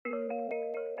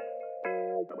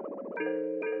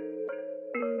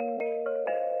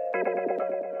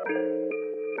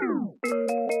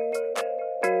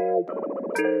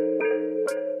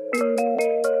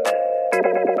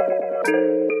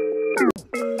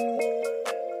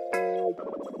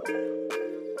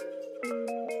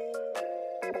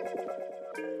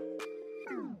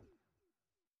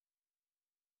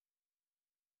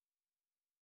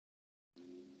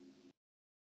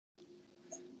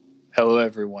Hello,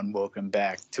 everyone. Welcome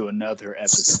back to another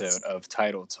episode of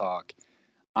Title Talk.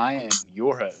 I am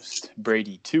your host,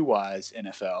 Brady Two Wise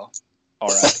NFL,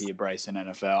 RIP Bryson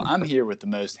NFL. I'm here with the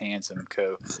most handsome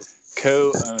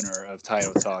co-owner of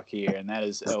Title Talk here, and that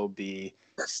is LB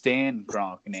Stan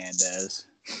Gronk Nandez,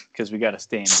 because we got to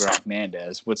Stan Gronk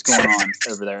Nandez. What's going on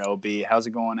over there, LB? How's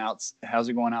it going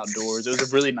outdoors? It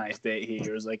was a really nice day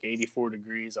here. It was like 84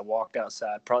 degrees. I walked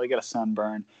outside, probably got a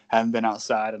sunburn. Haven't been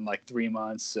outside in like 3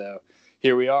 months, so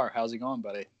here we are. How's it going,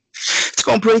 buddy? It's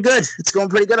going pretty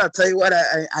good. I'll tell you what,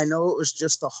 I know it was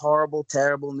just a horrible,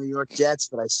 terrible New York Jets,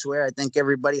 but I swear I think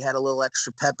everybody had a little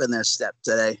extra pep in their step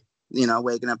today,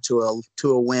 waking up to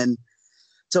a win.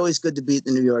 It's always good to beat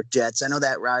the New York Jets. I know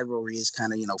that rivalry is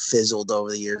kind of, fizzled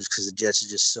over the years because the Jets are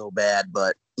just so bad,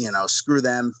 but, screw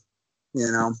them,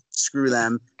 screw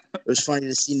them. It was funny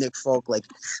to see Nick Folk. I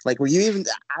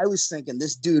was thinking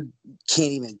this dude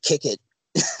can't even kick it.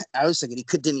 I was thinking he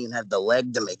didn't even have the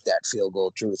leg to make that field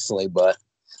goal, truthfully, but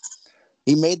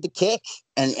he made the kick.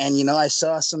 And I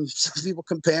saw some people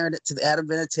comparing it to the Adam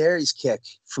Vinatieri's kick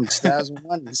from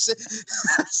 2001. I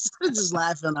started just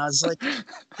laughing. I was like,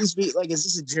 is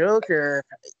this a joke? Or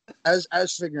I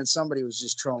was figuring somebody was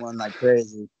just trolling like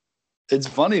crazy. It's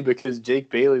funny because Jake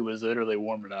Bailey was literally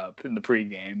warming up in the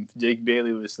pregame. Jake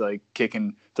Bailey was like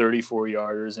kicking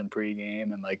 34-yarders in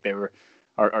pregame, and like they were.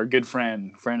 Our good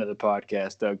friend of the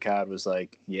podcast, Doug Codd, was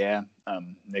like, yeah,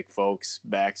 Nick Folk's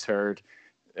back's hurt.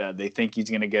 They think he's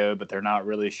going to go, but they're not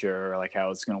really sure like how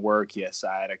it's going to work. Yes,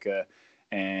 sciatica.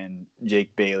 And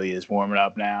Jake Bailey is warming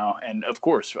up now. And, of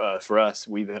course, for us,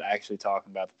 we've been actually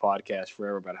talking about the podcast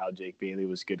forever about how Jake Bailey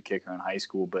was a good kicker in high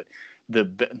school. But the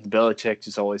Belichick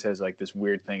just always has like this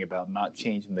weird thing about not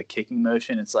changing the kicking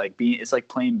motion. It's like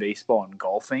playing baseball and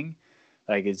golfing.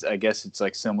 I guess it's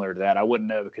like similar to that. I wouldn't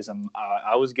know because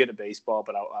I was good at baseball,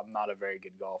 but I'm not a very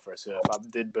good golfer. So if I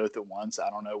did both at once, I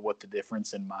don't know what the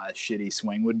difference in my shitty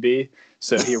swing would be.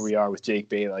 So here we are with Jake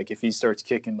Bailey. Like if he starts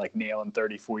kicking like nailing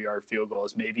 34-yard field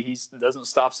goals, maybe he doesn't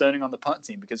stop sending on the punt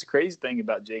team. Because the crazy thing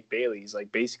about Jake Bailey, he's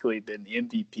like basically been the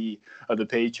MVP of the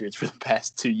Patriots for the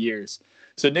past 2 years.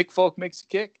 So Nick Folk makes a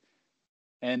kick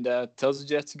and tells the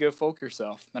Jets to go Folk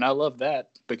yourself, and I love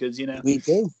that because we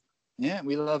do. Yeah,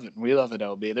 we love it. We love it,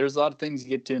 LB. There's a lot of things to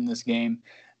get to in this game,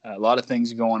 a lot of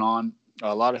things going on,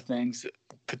 a lot of things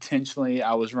potentially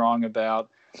I was wrong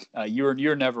about.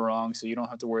 You're never wrong, so you don't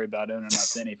have to worry about owning up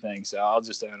to anything. So I'll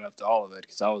just own up to all of it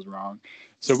because I was wrong.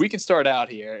 So we can start out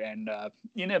here, and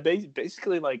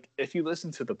basically, like if you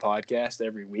listen to the podcast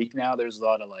every week now, there's a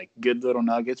lot of like good little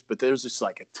nuggets, but there's just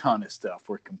like a ton of stuff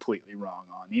we're completely wrong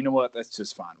on. You know what? That's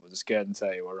just fine. We'll just go ahead and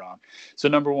tell you we're wrong. So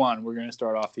number one, we're going to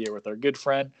start off here with our good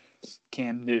friend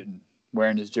Cam Newton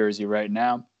wearing his jersey right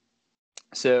now.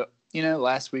 So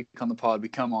last week on the pod we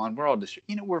come on, we're all just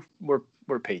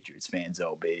we're Patriots fans,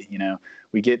 LB.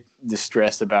 We get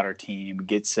distressed about our team, we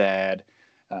get sad.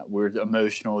 We're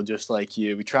emotional just like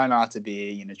you. We try not to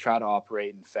be, try to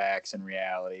operate in facts and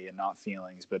reality and not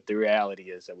feelings. But the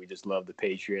reality is that we just love the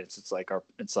Patriots. It's like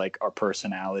our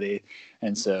personality.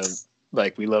 And so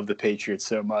like we love the Patriots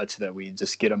so much that we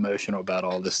just get emotional about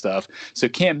all this stuff. So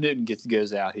Cam Newton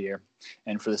goes out here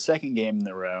and for the second game in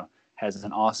a row has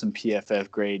an awesome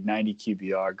PFF grade, 90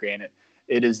 QBR. Granted,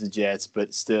 it is the Jets,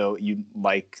 but still,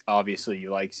 obviously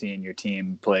you like seeing your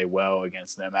team play well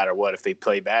against no matter what. If they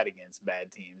play bad against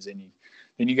bad teams, then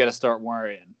you got to start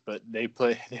worrying. But they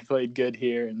played good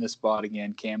here in this spot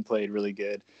again. Cam played really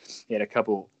good. He had a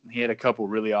couple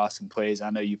really awesome plays. I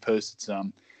know you posted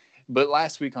some. But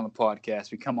last week on the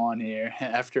podcast, we come on here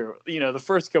after, the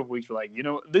first couple weeks, we're like,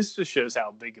 this just shows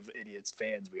how big of idiots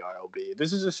fans we are, LB.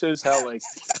 This just shows how,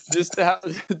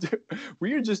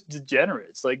 we are just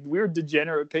degenerates. Like, we're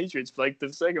degenerate Patriots. Like,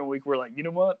 the second week, we're like, you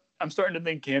know what? I'm starting to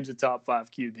think Cam's a top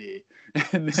 5 QB.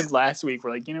 And then last week,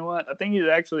 we're like, you know what? I think he's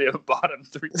actually a bottom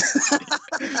 3.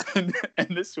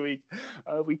 and this week,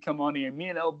 we come on here. Me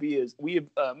and LB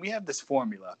we have this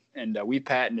formula, and we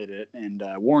patented it. And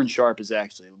Warren Sharp has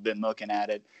actually been looking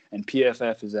at it, and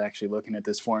PFF is actually looking at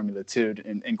this formula too,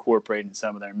 and incorporating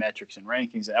some of their metrics and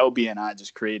rankings. And LB and I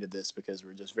just created this because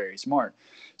we're just very smart.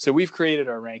 So we've created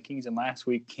our rankings, and last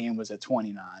week Cam was at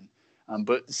 29.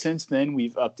 But since then,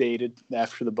 we've updated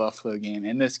after the Buffalo game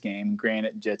and this game.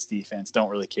 Granted, Jets defense don't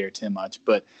really care too much,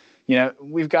 but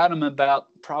we've got him about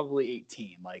probably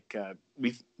 18. Like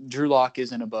Drew Lock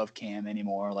isn't above Cam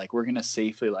anymore. Like we're gonna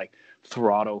safely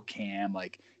throttle Cam.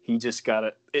 Like he just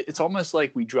got it's almost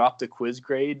like we dropped a quiz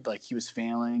grade. Like he was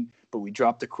failing, but we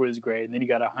dropped the quiz grade, and then he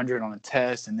got 100 on a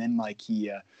test, and then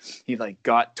he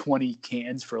got 20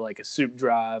 cans for a soup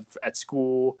drive at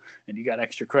school, and he got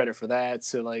extra credit for that.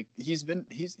 So he's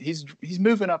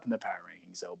moving up in the power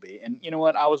rankings, LB. And you know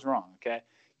what? I was wrong. Okay,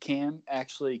 Cam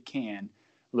actually can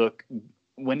look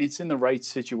when it's in the right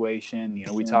situation.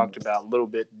 We talked about a little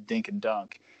bit dink and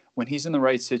dunk. When he's in the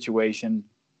right situation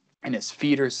and his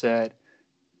feet are set,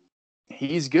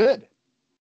 he's good.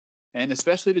 And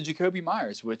especially to Jakobi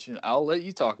Meyers, which I'll let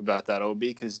you talk about that, OB,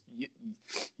 because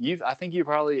I think you're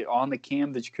probably on the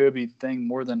Jakobi thing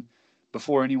more than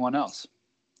before anyone else.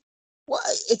 Well,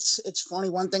 it's funny.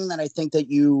 One thing that I think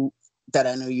that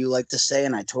I know you like to say,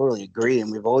 and I totally agree,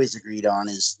 and we've always agreed on,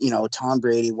 is Tom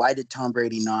Brady. Why did Tom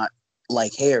Brady not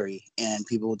like Harry? And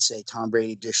people would say Tom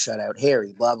Brady just shut out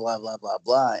Harry. Blah blah blah blah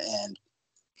blah. And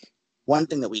one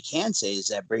thing that we can say is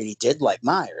that Brady did like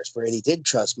Meyers. Brady did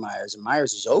trust Meyers, and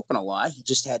Meyers was open a lot. He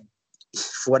just had,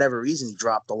 for whatever reason, he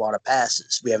dropped a lot of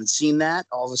passes. We haven't seen that.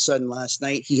 All of a sudden, last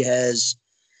night, he has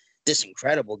this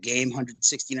incredible game,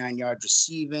 169 yards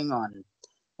receiving on,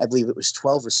 I believe it was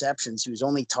 12 receptions. He was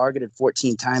only targeted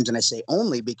 14 times, and I say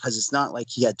only because it's not like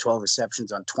he had 12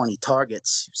 receptions on 20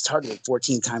 targets. He was targeted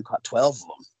 14 times, caught 12 of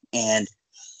them. And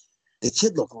the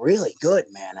kid looked really good,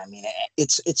 man. I mean,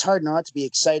 it's hard not to be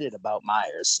excited about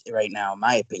Meyers right now, in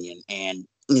my opinion. And,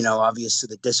 obviously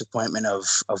the disappointment of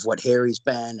what Harry's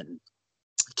been, and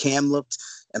Cam looked,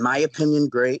 in my opinion,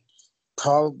 great.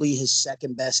 Probably his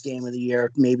second best game of the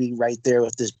year, maybe right there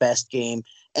with his best game.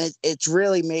 And it's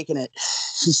really making it,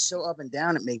 he's so up and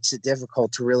down, it makes it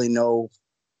difficult to really know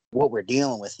what we're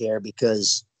dealing with here,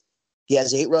 because he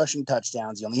has 8 rushing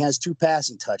touchdowns. He only has 2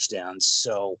 passing touchdowns.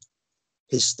 So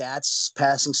his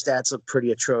passing stats look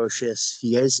pretty atrocious.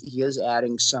 He is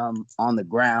adding some on the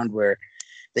ground where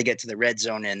they get to the red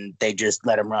zone and they just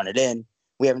let him run it in.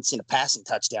 We haven't seen a passing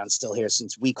touchdown still here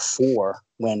since week 4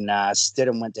 when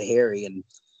Stidham went to Harry, and,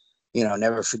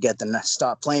 never forget the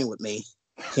stop playing with me.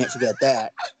 Can't forget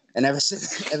that. And ever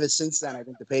since then, I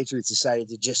think the Patriots decided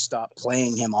to just stop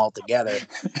playing him altogether,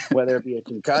 whether it be a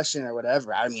concussion or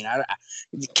whatever. I mean,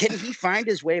 can he find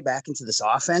his way back into this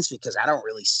offense? Because I don't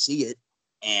really see it.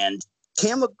 And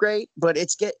Cam looked great, but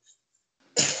it's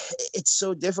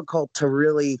so difficult to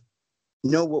really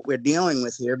know what we're dealing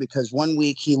with here, because one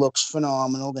week he looks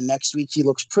phenomenal, the next week he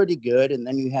looks pretty good, and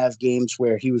then you have games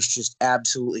where he was just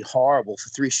absolutely horrible for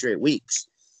 3 straight weeks.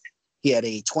 He had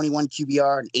a 21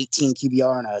 QBR, an 18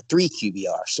 QBR, and a 3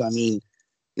 QBR. So, I mean,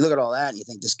 you look at all that and you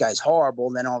think this guy's horrible,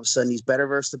 and then all of a sudden he's better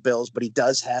versus the Bills, but he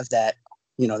does have that,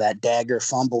 that dagger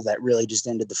fumble that really just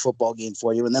ended the football game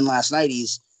for you. And then last night he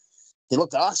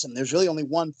looked awesome. There's really only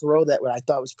one throw that I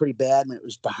thought was pretty bad, and it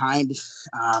was behind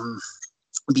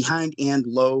and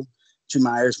low to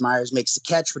Meyers. Meyers makes the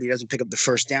catch, but he doesn't pick up the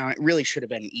first down. It really should have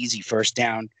been an easy first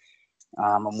down,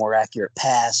 a more accurate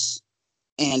pass.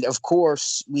 And of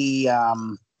course, that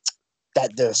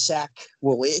the sack,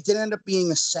 well, it didn't end up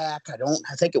being a sack.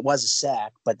 I think it was a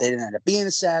sack, but they didn't end up being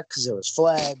a sack because there was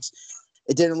flags.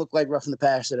 It didn't look like roughing the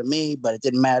passer to me, but it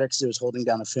didn't matter because it was holding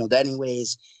down the field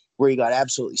anyways, where he got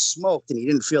absolutely smoked and he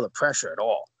didn't feel the pressure at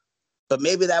all. But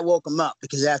maybe that woke him up,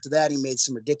 because after that, he made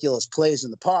some ridiculous plays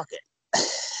in the pocket.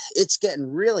 It's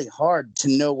getting really hard to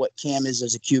know what Cam is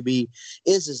as a QB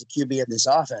in this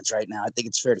offense right now. I think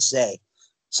it's fair to say.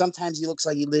 Sometimes he looks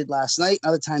like he did last night.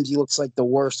 Other times he looks like the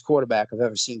worst quarterback I've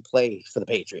ever seen play for the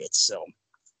Patriots. So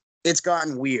it's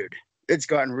gotten weird. It's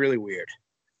gotten really weird.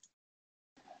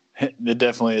 It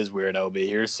definitely is weird, LB.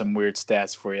 Here's some weird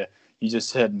stats for you. You just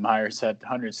said Meyers had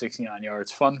 169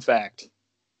 yards. Fun fact,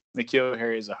 N'Keal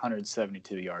Harry is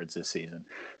 172 yards this season.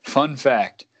 Fun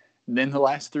fact, in the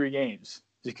last 3 games,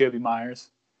 Jakobi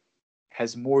Meyers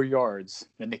has more yards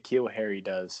than N'Keal Harry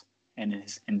does in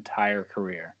his entire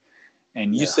career.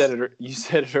 And you said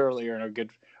it earlier, and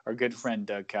our good friend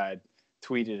Doug Kide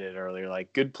tweeted it earlier.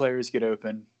 Like, good players get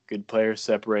open, good players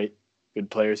separate, good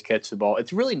players catch the ball.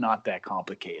 It's really not that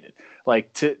complicated.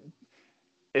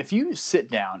 If you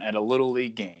sit down at a little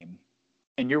league game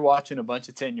and you're watching a bunch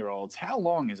of 10-year-olds, how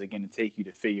long is it going to take you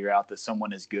to figure out that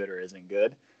someone is good or isn't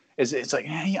good? It's like,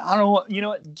 hey, I don't know, you know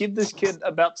what? Give this kid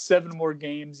about 7 more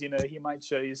games. He might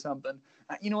show you something.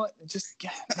 You know what? Just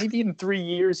maybe in 3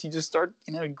 years he just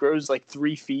he grows like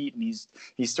 3 feet and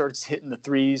he starts hitting the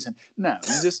threes. And no,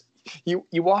 you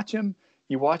watch him.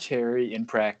 You watch Harry in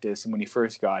practice, and when he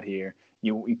first got here,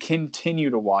 you continue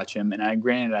to watch him. And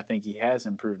I think he has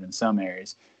improved in some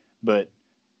areas, but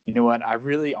you know what? I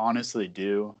really honestly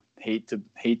do hate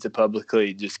to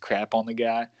publicly just crap on the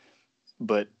guy,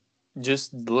 but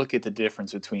just look at the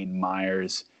difference between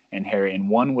Myers and Harry. And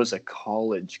one was a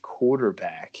college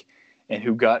quarterback, and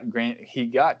he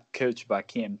got coached by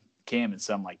Cam in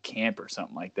some like camp or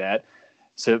something like that.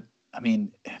 So I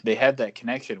mean, they have that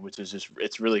connection, which is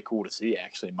it's really cool to see.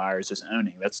 Actually, Myers just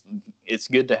owning. It's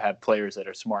good to have players that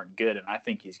are smart and good, and I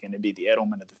think he's going to be the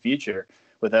Edelman of the future.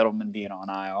 With Edelman being on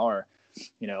IR,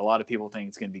 you know, a lot of people think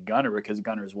it's going to be Gunnar because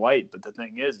Gunnar's white, but the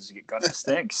thing is Gunnar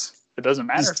stinks. It doesn't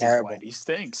matter if he's white; he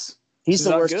stinks. He's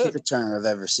the worst kick returner I've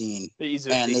ever seen.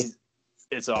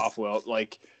 It's awful.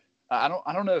 Like I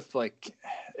don't know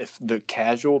if the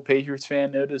casual Patriots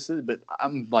fan notices, but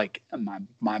I'm like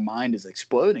my mind is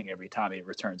exploding every time he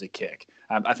returns a kick.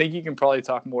 I think you can probably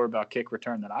talk more about kick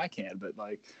return than I can, but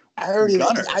like I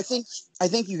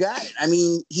think you got it. I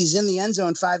mean, he's in the end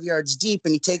zone 5 yards deep,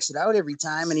 and he takes it out every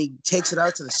time, and he takes it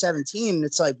out to the 17. And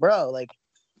it's like, bro, like,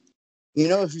 you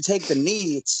know, if you take the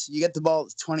knee, you get the ball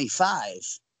at 25,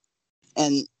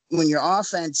 and when your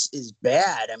offense is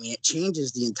bad, I mean, it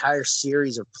changes the entire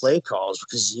series of play calls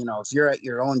because, you know, if you're at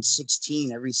your own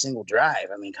 16 every single drive,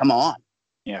 I mean, come on.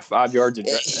 Yeah, 5 yards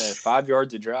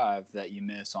a drive that you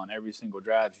miss on every single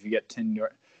drive. If you get 10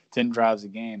 drives a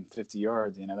game, 50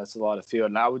 yards, you know, that's a lot of field.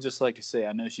 And I would just like to say,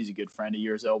 I know she's a good friend of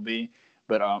yours, LB,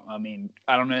 but I mean,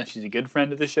 I don't know if she's a good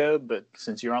friend of the show, but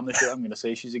since you're on the show, I'm going to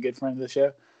say she's a good friend of the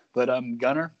show. But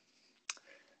Gunnar,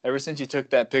 ever since you took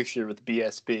that picture with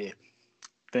BSB,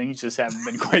 things just haven't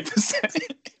been quite the same.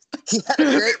 He had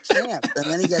a great camp, and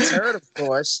then he gets hurt, of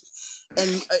course.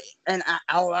 And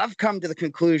I've come to the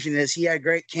conclusion is he had a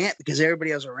great camp because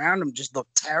everybody else around him just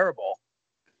looked terrible.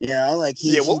 You know, like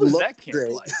what was that camp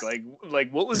great.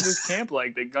 like what was this camp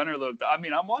like that Gunnar looked? I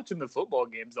mean, I'm watching the football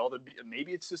games.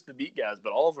 Maybe it's just the beat guys,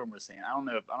 but all of them were saying. I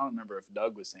don't remember if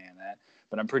Doug was saying that,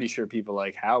 but I'm pretty sure people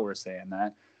like Hal were saying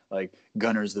that. Like,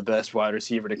 Gunner's the best wide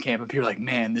receiver to camp. And people are like,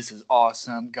 man, this is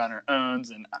awesome. Gunner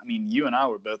owns. And, I mean, you and I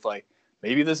were both like,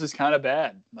 maybe this is kind of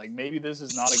bad. Like, maybe this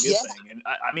is not a good thing. And,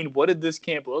 I mean, what did this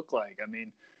camp look like? I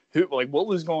mean, what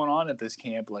was going on at this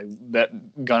camp? Like,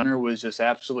 that Gunner was just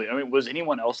absolutely – I mean, was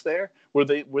anyone else there?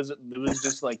 It was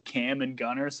just like Cam and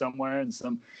Gunner somewhere in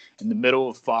the middle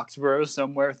of Foxborough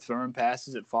somewhere throwing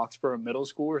passes at Foxborough Middle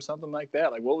School or something like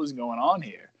that? Like, what was going on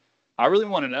here? I really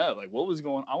want to know, like, what was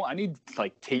going on. I need,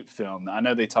 like, tape film. I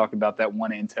know they talk about that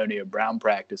one Antonio Brown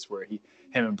practice where him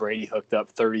and Brady hooked up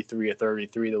 33 of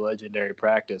 33, the legendary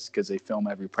practice, because they film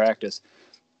every practice.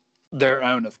 Their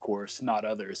own, of course, not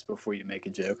others, before you make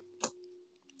a joke.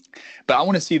 But I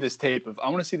want to see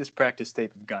this practice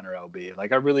tape of Gunnar, LB.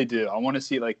 Like, I really do. I want to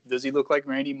see, like, does he look like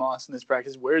Randy Moss in this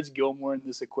practice? Where's Gilmore in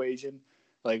this equation?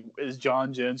 Like, is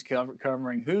John Jones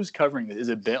covering? Who's covering it? Is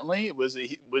it Bentley? Was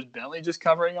Bentley just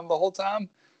covering him the whole time?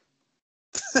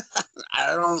 I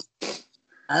don't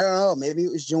know. Maybe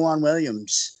it was Jawan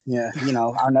Williams. Yeah, you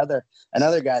know, another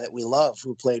guy that we love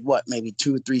who played maybe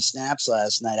 2 or 3 snaps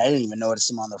last night. I didn't even notice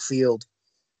him on the field.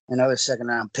 Another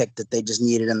second-round pick that they just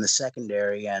needed in the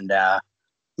secondary, and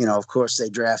you know, of course, they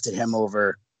drafted him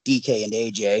over DK and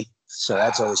AJ. So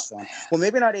that's always fun. Well,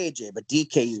 maybe not AJ, but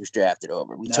DK he was drafted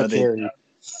over. We took Harry.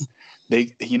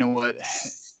 You know what?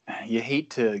 You hate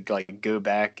to like go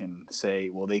back and say,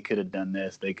 well, they could have done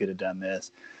this, they could have done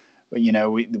this. But you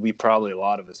know, we probably, a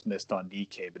lot of us missed on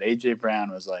DK. But AJ Brown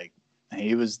was like,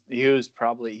 he was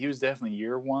definitely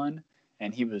year one,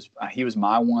 and he was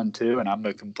my one too. And I'm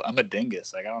a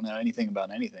dingus. Like, I don't know anything about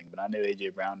anything, but I knew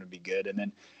AJ Brown would be good.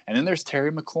 And then there's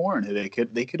Terry McLaurin, who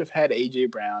they could have had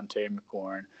AJ Brown, Terry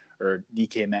McLaurin, or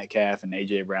DK Metcalf and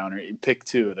AJ Brown, or pick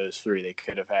 2 of those 3. They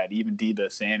could have had even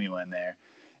Deebo Samuel in there.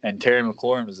 And Terry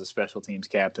McLaurin was a special teams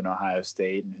captain at Ohio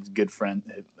State, and his good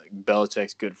friend,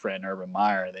 Belichick's good friend, Urban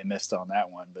Meyer. They missed on that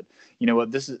one. But you know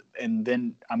what? And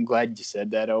then I'm glad you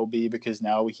said that, LB, because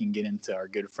now we can get into our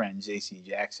good friend JC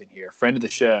Jackson here, friend of the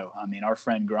show. I mean, our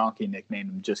friend Gronky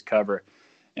nicknamed him Just Cover.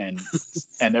 And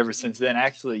ever since then,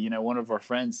 actually, you know, one of our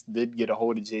friends did get a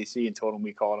hold of JC and told him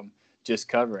we called him Just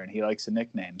Cover, and he likes the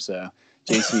nickname. So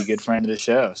JC, good friend of the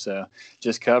show, so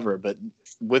Just Cover. But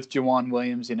with Jawan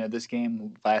Williams, you know, this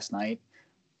game last night,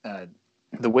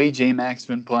 the way J-Mac's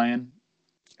been playing,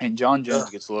 and John Jones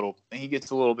gets a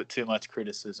little bit too much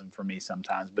criticism for me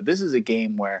sometimes. But this is a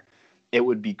game where it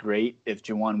would be great if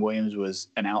Jawan Williams was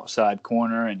an outside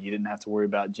corner and you didn't have to worry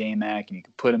about J-Mac, and you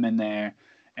could put him in there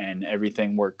and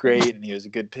everything worked great, and he was a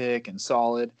good pick and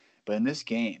solid. But in this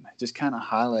game, it just kind of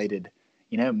highlighted,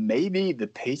 you know, maybe the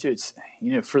Patriots,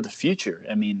 you know, for the future.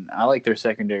 I mean, I like their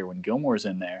secondary when Gilmore's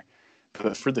in there,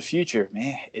 but for the future,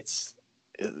 man, it's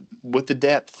with the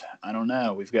depth, I don't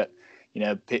know. We've got,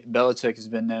 Belichick has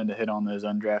been known to hit on those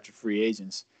undrafted free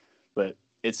agents, but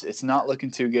it's not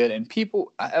looking too good. And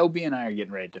people, LB and I are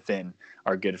getting ready to defend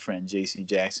our good friend J.C.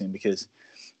 Jackson because,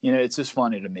 it's just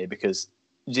funny to me because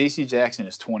J.C. Jackson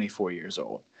is 24 years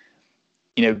old.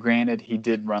 Granted, he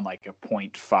did run like a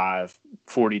 0.5,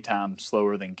 40 times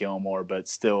slower than Gilmore, but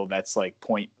still, that's like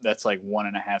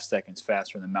 1.5 seconds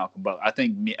faster than Malcolm Butler. I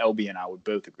think LB and I would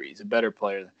both agree he's a better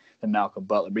player than Malcolm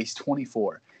Butler, but he's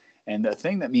 24. And the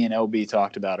thing that me and LB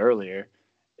talked about earlier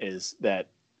is that,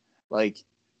 like,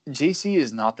 JC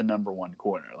is not the number one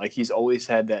corner. Like, he's always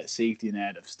had that safety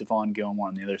net of Stephon Gilmore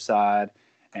on the other side,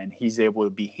 and he's able to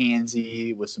be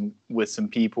handsy with some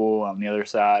people on the other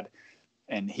side.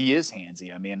 And he is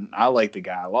handsy. I mean, I like the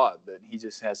guy a lot, but he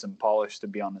just has some polish to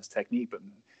be on this technique. But,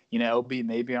 LB,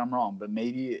 maybe I'm wrong, but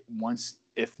maybe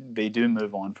if they do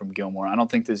move on from Gilmore, I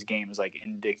don't think this game is like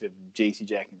indicative of J.C.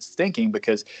 Jackson's thinking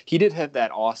because he did have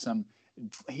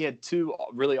he had two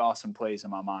really awesome plays in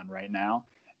my mind right now.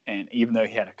 And even though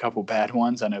he had a couple bad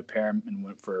ones, I know Perriman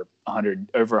went for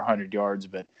over 100 yards,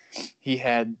 but he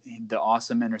had the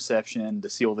awesome interception to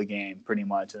seal the game pretty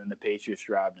much. And then the Patriots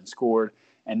drive and scored.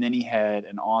 And then he had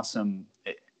an awesome,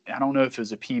 I don't know if it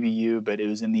was a PBU, but it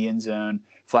was in the end zone.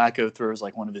 Flacco throws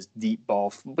like one of his deep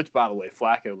ball, which, by the way,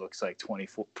 Flacco looks like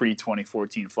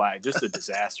pre-2014 Flacco, just a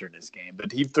disaster in this game.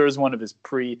 But he throws one of his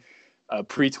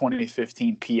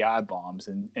pre-2015 PI bombs,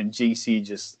 and GC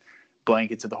just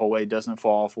blankets it the whole way, doesn't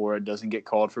fall for it, doesn't get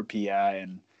called for PI,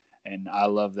 and I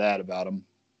love that about him.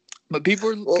 But people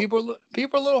are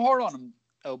a little hard on him,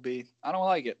 LB. I don't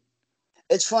like it.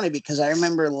 It's funny because I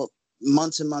remember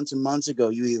months and months and months ago,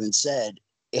 you even said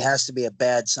it has to be a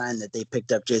bad sign that they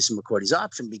picked up Jason McCourty's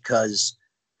option because,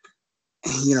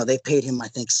 they paid him, I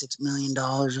think, $6 million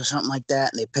or something like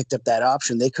that, and they picked up that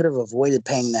option. They could have avoided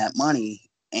paying that money,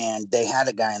 and they had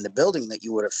a guy in the building that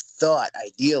you would have thought,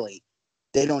 ideally,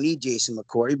 they don't need Jason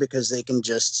McCourty because they can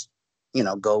just,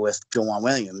 go with Jawan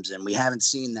Williams, and we haven't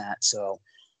seen that, so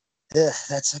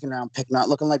that second-round pick not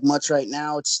looking like much right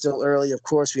now. It's still early. Of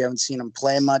course, we haven't seen him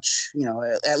play much.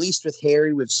 At least with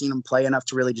Harry, we've seen him play enough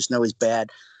to really just know he's bad.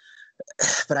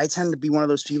 But I tend to be one of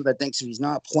those people that thinks if he's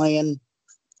not playing,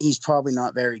 he's probably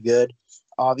not very good.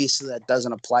 Obviously, that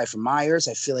doesn't apply for Myers.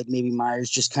 I feel like maybe Myers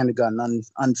just kind of got an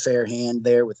unfair hand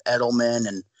there with Edelman,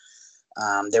 and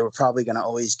they were probably going to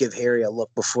always give Harry a look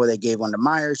before they gave one to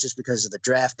Myers just because of the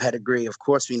draft pedigree. Of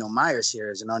course, we know Myers here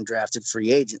is an undrafted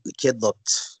free agent. The kid looked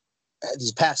 –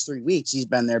 these past 3 weeks, he's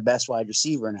been their best wide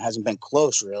receiver, and it hasn't been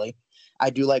close, really.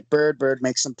 I do like Bird. Bird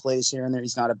makes some plays here and there.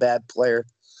 He's not a bad player.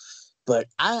 But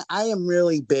I am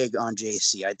really big on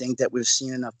JC. I think that we've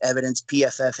seen enough evidence.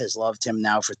 PFF has loved him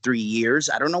now for 3 years.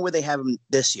 I don't know where they have him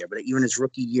this year, but even his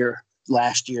rookie year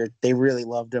last year, they really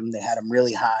loved him. They had him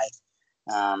really high.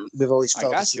 We've always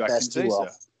felt it's the best duo.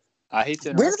 I hate to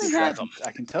interrupt. Where do they have him?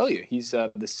 I can tell you. He's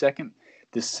the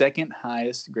second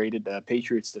highest graded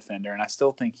Patriots defender, and I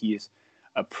still think he's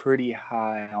a pretty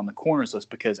high on the corners list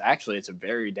because actually it's a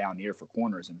very down year for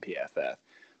corners in PFF.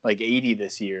 Like 80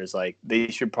 this year is like they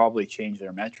should probably change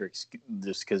their metrics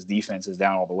just because defense is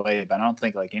down all the way. But I don't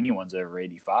think like anyone's over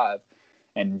 85,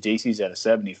 and JC's at a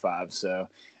 75. So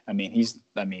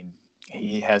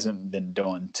he hasn't been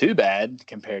doing too bad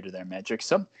compared to their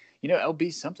metrics.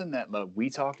 LB, something that we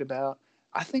talked about.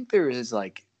 I think there is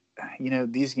like.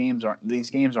 These games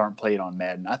aren't played on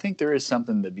Madden. I think there is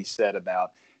something to be said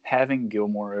about having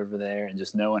Gilmore over there and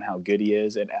just knowing how good he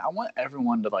is. And I want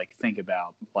everyone to like think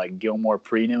about like Gilmore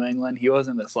pre-New England. He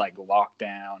wasn't this like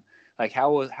lockdown. Like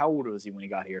how old was he when he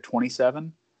got here?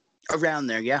 27? Around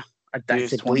there, yeah. I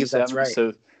believe that's right.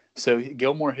 So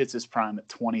Gilmore hits his prime at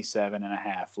 27 and a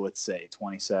half, let's say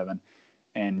 27.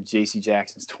 And J.C.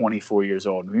 Jackson's 24 years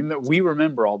old. We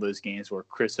remember all those games where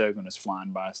Chris Hogan was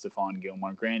flying by Stephon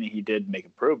Gilmore. Granted, he did make a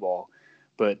Pro Bowl,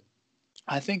 but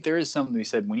I think there is something to be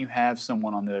said when you have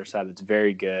someone on the other side that's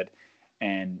very good.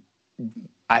 And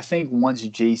I think once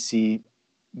J.C.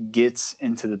 gets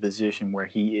into the position where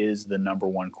he is the number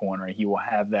one corner, he will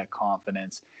have that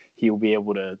confidence. He will be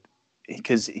able to –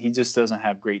 because he just doesn't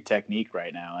have great technique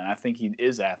right now, and I think he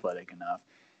is athletic enough.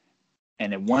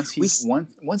 And then once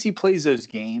he plays those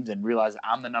games and realizes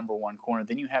I'm the number one corner,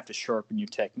 then you have to sharpen your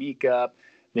technique up.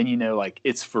 Then like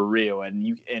it's for real.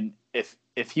 And if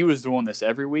he was doing this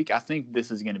every week, I think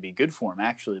this is going to be good for him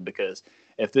actually, because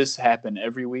if this happened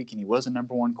every week and he was a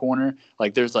number one corner,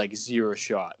 like there's like zero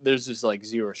shot. There's just like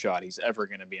zero shot he's ever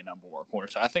going to be a number one corner.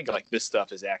 So I think like this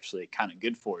stuff is actually kind of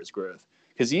good for his growth.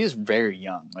 because he is very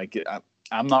young. Like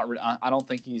I'm not. I don't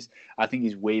think he's. I think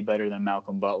he's way better than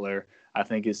Malcolm Butler. I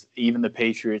think it's even the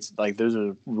Patriots. Like those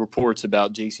are reports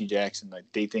about J.C. Jackson. Like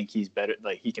they think he's better.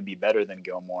 Like he can be better than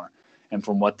Gilmore. And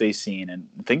from what they've seen, and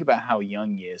think about how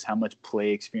young he is, how much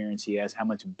play experience he has, how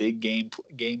much big game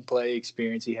play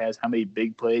experience he has, how many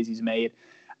big plays he's made.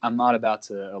 I'm not about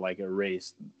to like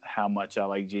erase how much I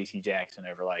like J.C. Jackson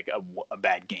over like a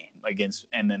bad game against.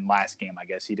 And then last game, I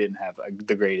guess he didn't have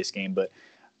the greatest game, but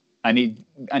I'm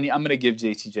going to give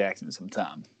J.C. Jackson some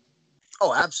time.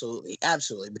 Oh, absolutely.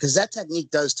 Absolutely. Because that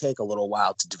technique does take a little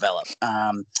while to develop.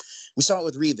 We saw it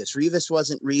with Revis. Revis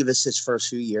wasn't Revis his first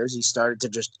few years. He started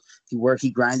to he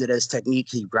grinded his technique.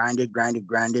 He grinded.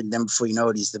 And then before you know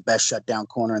it, he's the best shutdown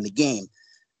corner in the game.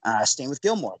 Staying with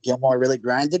Gilmore. Gilmore really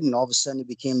grinded, and all of a sudden he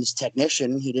became this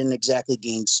technician. He didn't exactly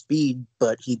gain speed,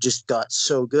 but he just got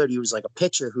so good. He was like a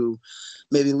pitcher who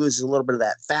maybe loses a little bit of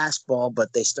that fastball,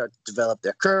 but they start to develop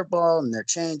their curveball and their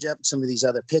changeup, some of these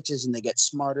other pitches, and they get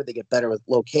smarter. They get better with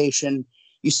location.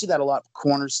 You see that a lot with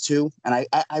corners too, and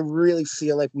I really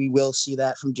feel like we will see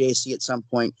that from JC at some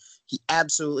point. He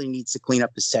absolutely needs to clean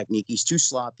up his technique. He's too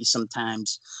sloppy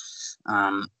sometimes.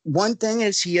 One thing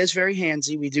is he is very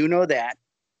handsy. We do know that.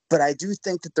 But I do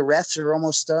think that the refs are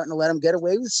almost starting to let him get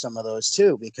away with some of those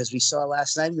too, because we saw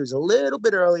last night he was a little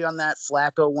bit early on that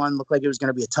Flacco one. Looked like it was going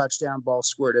to be a touchdown, ball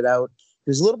squirted out. He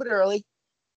was a little bit early.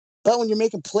 But when you're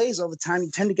making plays all the time,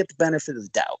 you tend to get the benefit of the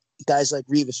doubt. Guys like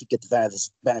Revis would get the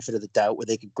benefit of the doubt where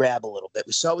they could grab a little bit.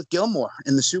 We saw it with Gilmore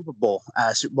in the Super Bowl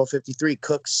 53.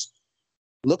 Cooks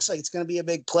looks like it's going to be a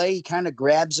big play. He kind of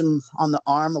grabs him on the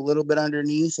arm a little bit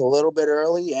underneath, a little bit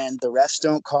early, and the refs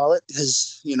don't call it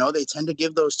because, they tend to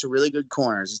give those to really good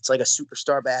corners. It's like a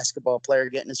superstar basketball player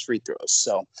getting his free throws.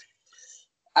 So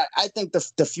I think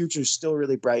the future is still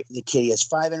really bright for the kid. He has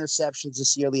 5 interceptions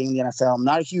this year leading the NFL. I'm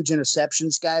not a huge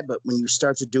interceptions guy, but when you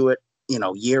start to do it,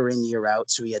 year in, year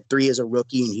out. So he had 3 as a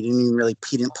rookie, and he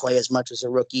didn't play as much as a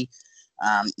rookie.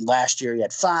 Last year he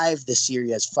had 5. This year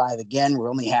he has 5 again. We're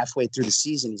only halfway through the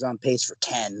season. He's on pace for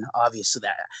 10. Obviously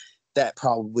that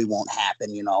probably won't happen.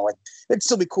 It'd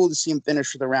still be cool to see him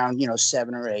finish with around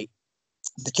 7 or 8.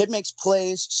 The kid makes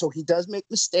plays, so he does make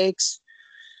mistakes,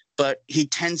 but he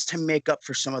tends to make up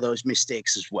for some of those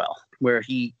mistakes as well. Where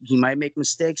he might make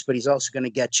mistakes, but he's also going to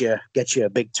get you a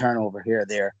big turnover here or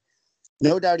there.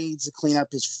 No doubt he needs to clean up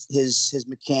his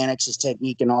mechanics, his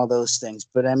technique, and all those things.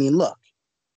 But I mean, look.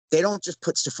 They don't just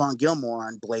put Stephon Gilmore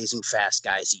on blazing fast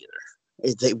guys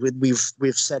either.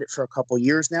 We've said it for a couple of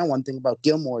years now. One thing about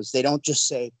Gilmore is they don't just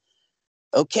say,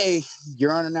 okay,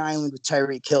 you're on an island with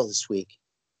Tyreek Hill this week.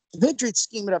 The Patriots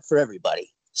scheme it up for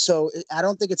everybody. So I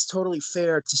don't think it's totally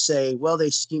fair to say, well,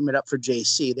 they scheme it up for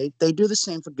JC. They do the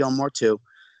same for Gilmore too.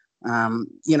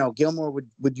 Gilmore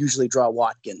would usually draw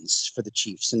Watkins for the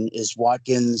Chiefs. And is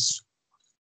Watkins...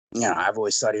 I've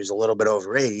always thought he was a little bit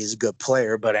overrated. He's a good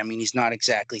player, but I mean, he's not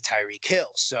exactly Tyreek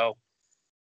Hill. So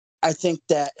I think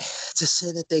that to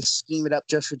say that they scheme it up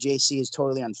just for JC is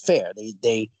totally unfair.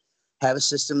 They have a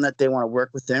system that they want to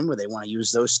work with him, where they want to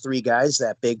use those 3 guys,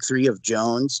 that big 3 of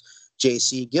Jones,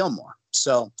 JC, Gilmore.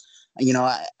 So,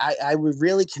 I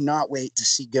really cannot wait to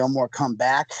see Gilmore come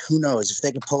back. Who knows if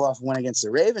they can pull off a win against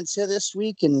the Ravens here this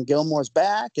week and Gilmore's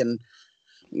back, and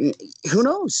who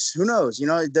knows?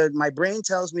 My brain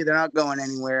tells me they're not going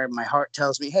anywhere. My heart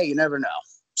tells me, hey, you never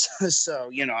know.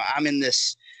 So, I'm in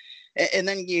this. And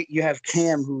then you have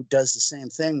Cam, who does the same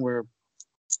thing, where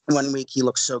one week he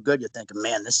looks so good, you're thinking,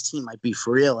 man, this team might be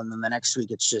for real. And then the next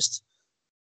week it's just,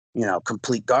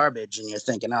 complete garbage. And you're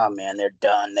thinking, oh, man, they're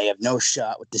done. They have no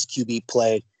shot with this QB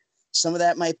play. Some of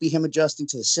that might be him adjusting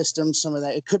to the system. Some of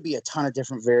that, it could be a ton of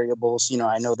different variables.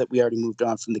 I know that we already moved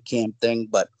on from the Cam thing,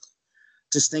 but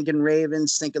just thinking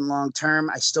Ravens, thinking long term,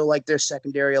 I still like their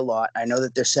secondary a lot. I know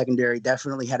that their secondary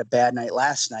definitely had a bad night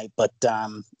last night, but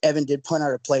Evan did point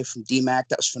out a play from DMAC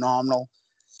that was phenomenal,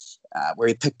 where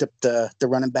he picked up the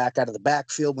running back out of the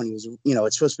backfield when he was,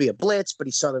 it's supposed to be a blitz, but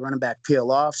he saw the running back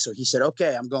peel off. So he said,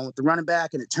 okay, I'm going with the running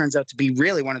back. And it turns out to be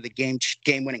really one of the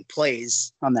game-winning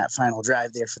plays on that final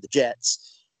drive there for the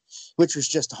Jets, which was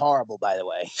just horrible, by the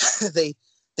way.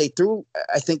 They threw,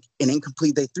 I think, an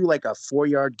incomplete. They threw like a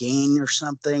 4-yard gain or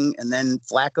something, and then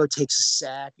Flacco takes a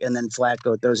sack, and then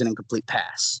Flacco throws an incomplete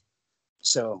pass.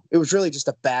 So it was really just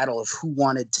a battle of who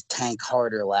wanted to tank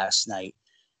harder last night.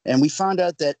 And we found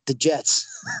out that the Jets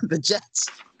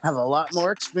have a lot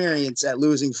more experience at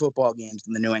losing football games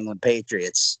than the New England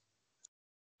Patriots.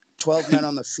 12 men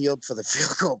on the field for the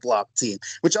field goal block team,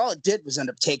 which all it did was end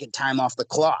up taking time off the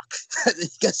clock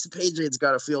because the Patriots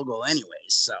got a field goal anyways.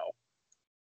 So.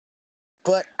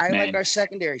 But I like Man. our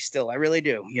secondary still. I really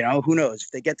do. You know, who knows?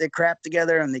 If they get their crap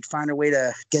together and they find a way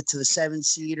to get to the 7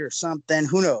 seed or something,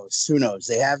 who knows? Who knows?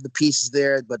 They have the pieces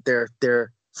there, but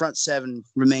their front seven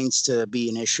remains to be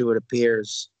an issue, it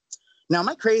appears. Now, am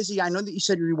I crazy? I know that you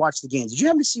said you rewatched the games. Did you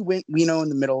happen to see Wino in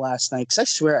the middle last night? Because I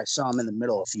swear I saw him in the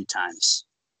middle a few times.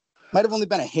 Might have only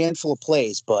been a handful of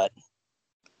plays, but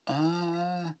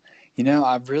I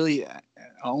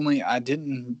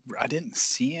didn't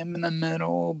see him in the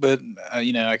middle, but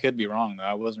I could be wrong though.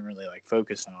 I wasn't really like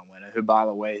focusing on Winner, who by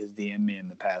the way has DM'd me in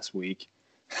the past week.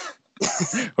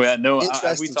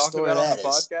 Have we talked about it on the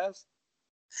podcast?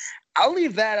 I'll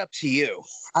leave that up to you.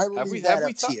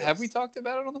 Have we talked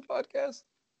about it on the podcast?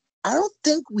 I don't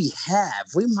think we have.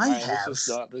 We might have.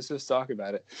 Let's just talk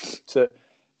about it.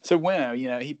 So Winnow,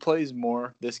 he plays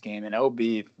more this game, and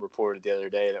LB reported the other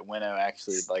day that Winnow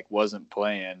actually wasn't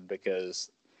playing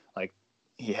because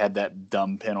he had that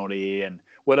dumb penalty. And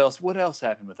what else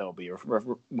happened with LB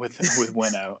with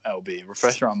Winnow? LB,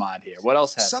 refresh our mind here. What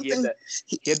else happened?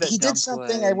 He did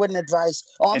something play. I wouldn't advise.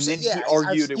 He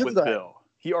argued with Bill.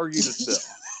 He argued with Bill.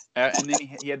 And then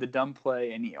he had the dumb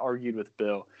play, and he argued with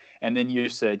Bill. And then you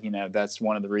said, that's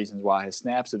one of the reasons why his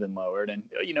snaps have been lowered. And,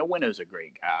 Winnow's a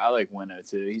great guy. I like Winnow,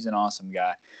 too. He's an awesome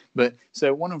guy. But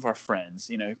so one of our friends,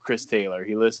 Chris Taylor,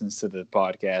 he listens to the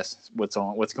podcast.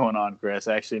 What's going on, Chris?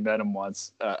 I actually met him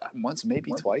once,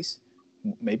 maybe twice,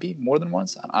 maybe more than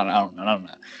once. I don't know.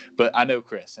 But I know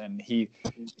Chris. And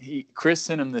Chris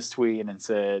sent him this tweet and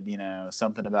said,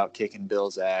 something about kicking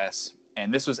Bill's ass.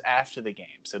 And this was after the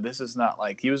game, so this is not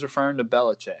like he was referring to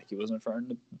Belichick. He wasn't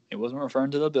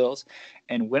referring to the Bills.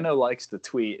 And Winnow likes to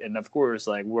tweet, and of course,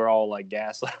 we're all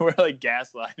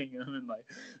gaslighting him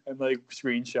and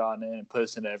screenshotting it and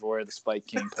posting it everywhere. The Spike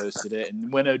King posted it,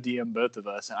 and Winnow DM'd both of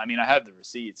us. I mean, I have the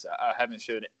receipts. I haven't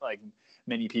showed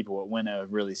many people what Winnow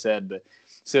really said, but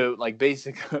so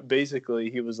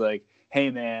basically he was like, "Hey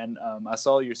man, I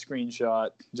saw your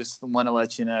screenshot. Just want to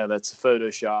let you know that's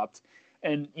photoshopped."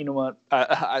 And you know what?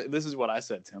 This is what I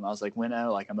said to him. I was like,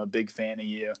 Winnow, I'm a big fan of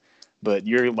you, but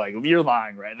you're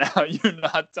lying right now. You're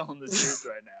not telling the truth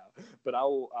right now. But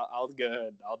I'll go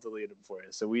ahead. I'll delete him for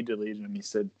you. So we deleted him.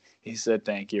 He said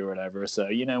thank you or whatever. So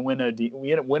Winnow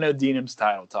DM's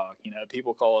title talk.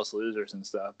 People call us losers and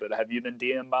stuff. But have you been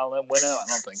DM'd by Winnow? I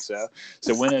don't think so.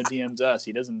 So Winnow DMs us.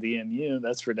 He doesn't DM you.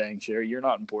 That's for dang sure. You're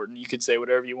not important. You could say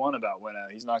whatever you want about Winnow.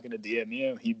 He's not going to DM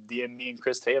you. He DM'd me and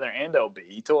Chris Taylor and LB.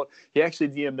 He actually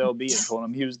DM'd LB and told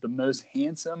him he was the most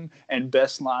handsome and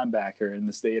best linebacker in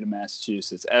the state of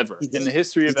Massachusetts ever in the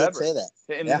history of ever.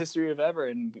 The history of ever.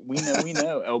 And we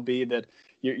know LB that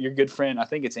your good friend. I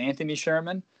think it's Anthony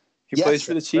Sherman. He plays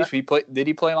for the Chiefs. Right. Did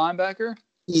he play linebacker?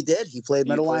 He did. He played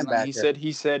middle linebacker.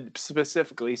 He said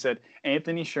specifically,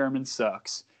 Anthony Sherman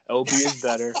sucks. LB is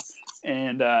better.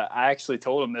 And I actually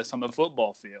told him this on the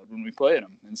football field when we played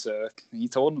him. And so he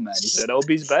told him that. He said,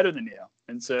 LB's better than you.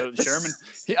 And so Sherman,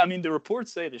 the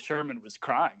reports say that Sherman was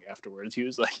crying afterwards. He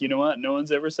was like, you know what? No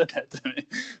one's ever said that to me.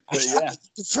 But yeah.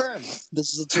 Confirmed.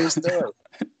 This is a true story.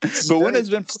 But when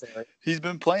he's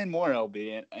been playing more,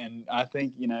 LB. And I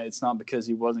think, it's not because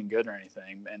he wasn't good or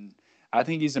anything. And I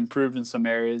think he's improved in some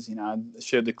areas. I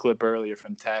showed the clip earlier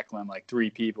from tackling 3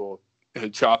 people,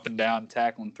 chopping down,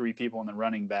 tackling 3 people in the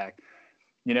running back.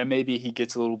 Maybe he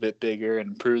gets a little bit bigger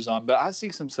and improves on. But I see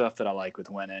some stuff that I like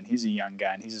with Winnow. And he's a young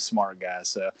guy and he's a smart guy.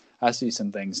 So I see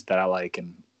some things that I like.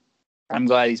 And I'm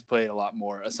glad he's played a lot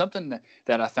more. Something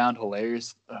that I found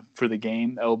hilarious for the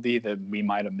game, LB, that we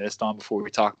might have missed on before we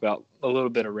talk about a little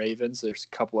bit of Ravens. There's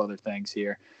a couple other things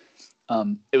here.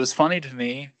 It was funny to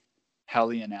me how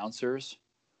the announcers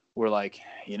were like,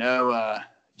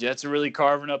 Jets are really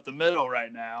carving up the middle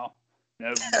right now.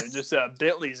 They're just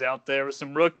Bentley's out there with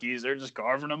some rookies. They're just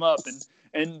carving them up,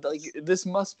 and this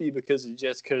must be because the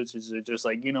Jets coaches are just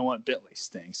like, you know what, Bentley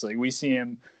stinks. We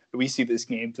see this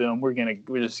game film. We're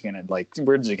just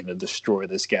gonna destroy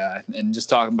this guy and just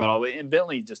talking about all. And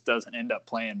Bentley just doesn't end up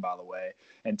playing, by the way.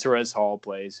 And Terez Hall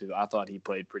plays, who I thought he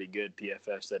played pretty good.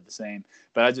 PFF said the same.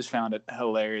 But I just found it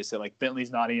hilarious that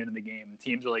Bentley's not even in the game. And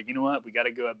teams are like, you know what, we got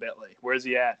to go at Bentley. Where's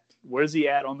he at? Where's he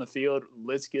at on the field?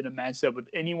 Let's get him matched up with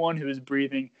anyone who is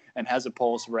breathing and has a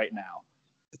pulse right now.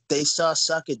 They saw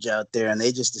suckage out there, and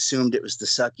they just assumed it was the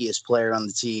suckiest player on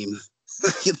the team.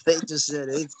 They just said,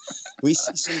 we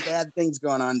see some bad things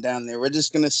going on down there. We're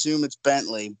just going to assume it's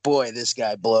Bentley. Boy, this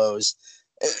guy blows.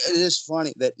 It is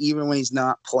funny that even when he's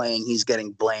not playing, he's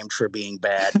getting blamed for being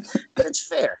bad. But it's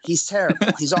fair. He's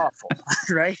terrible. He's awful,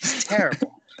 right? He's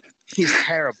terrible. He's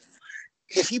terrible.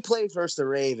 If he played versus the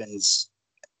Ravens,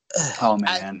 oh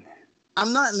man,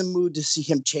 I'm not in the mood to see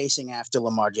him chasing after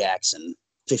Lamar Jackson.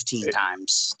 15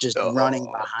 times, just running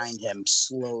behind him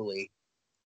slowly,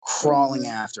 crawling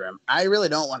after him. I really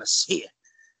don't want to see it.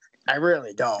 I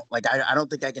really don't. Like, I don't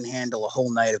think I can handle a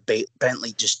whole night of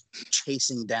Bentley just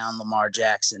chasing down Lamar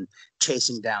Jackson,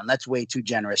 chasing down. That's way too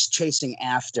generous. Chasing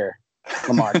after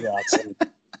Lamar Jackson.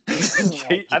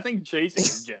 I think chasing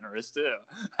is generous too.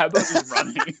 How about just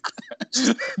running?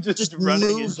 just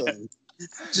running. Moving.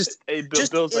 Hey,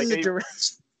 Bill's like, hey,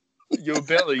 direction. Yo,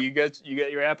 Bentley, you got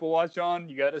your Apple Watch on?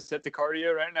 You got to set the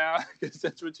cardio right now? Because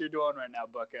that's what you're doing right now,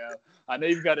 Bucko. I know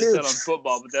you've got it set on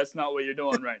football, but that's not what you're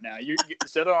doing right now. You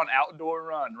set it on outdoor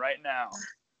run right now.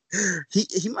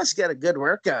 He must get a good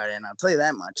workout in. I'll tell you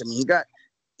that much. I mean,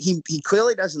 he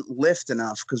clearly doesn't lift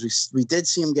enough, because we did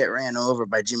see him get ran over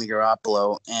by Jimmy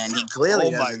Garoppolo, and he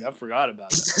clearly I forgot about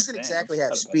that. He doesn't exactly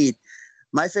have speed.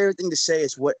 My favorite thing to say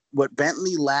is what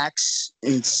Bentley lacks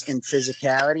in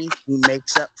physicality, he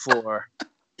makes up for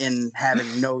in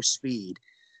having no speed.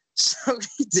 So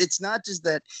it's not just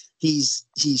that he's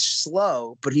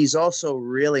slow, but he's also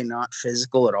really not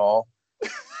physical at all.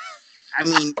 I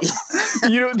mean,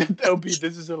 LB,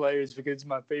 this is hilarious because it's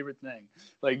my favorite thing.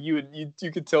 Like you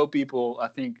could tell people. I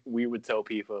think we would tell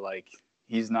people like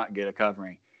he's not good at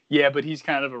covering. Yeah, but he's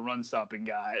kind of a run-stopping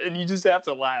guy, and you just have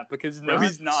to laugh because no,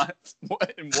 he's not.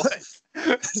 What?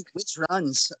 Which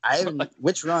runs?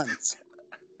 Which runs?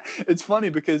 It's funny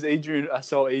because I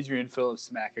saw Adrian Phillips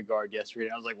smack a guard yesterday,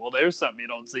 and I was like, well, there's something you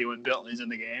don't see when Bentley's in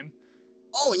the game.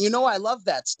 Oh, and I love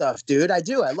that stuff, dude. I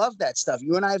do. I love that stuff.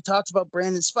 You and I have talked about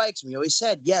Brandon Spikes. We always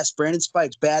said, yes, Brandon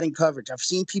Spikes, bad in coverage. I've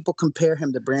seen people compare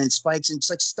him to Brandon Spikes, and it's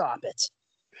like, stop it.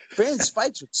 Brandon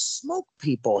Spikes would smoke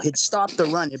people. He'd stop the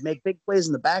run. He'd make big plays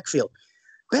in the backfield.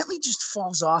 Bentley just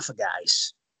falls off of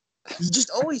guys. He just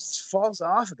always falls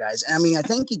off of guys. I mean, I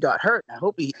think he got hurt. I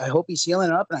hope he's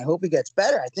healing up, and I hope he gets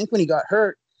better. I think when he got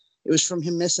hurt, it was from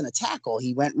him missing a tackle.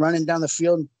 He went running down the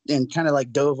field and kind of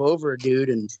like dove over a dude,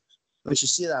 and we should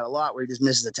see that a lot where he just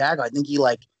misses the tackle. I think he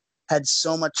had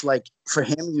so much, for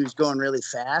him, he was going really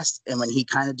fast, and when he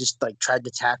kind of just tried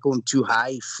to tackle him too high,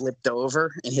 he flipped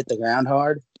over and hit the ground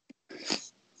hard.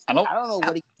 I don't know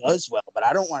what he does well, but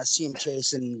I don't want to see him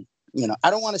chasing, I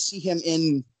don't want to see him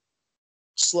in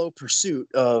slow pursuit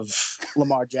of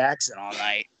Lamar Jackson all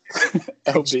night.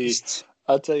 LB,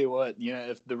 I'll tell you what,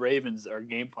 if the Ravens are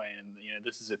game planning,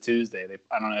 this is a Tuesday,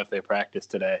 I don't know if they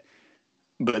practiced today,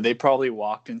 but they probably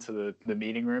walked into the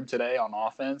meeting room today on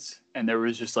offense, and there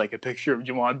was just a picture of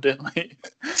Juwan Bentley,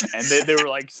 and they were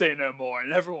like, say no more,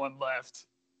 and everyone left.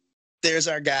 There's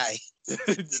our guy.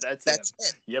 That's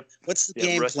it. Yep. What's the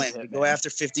game plan? Go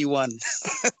after 51.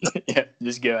 Yeah,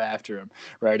 just go after him.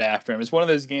 Right after him. It's one of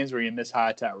those games where you miss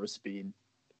Hightower speed.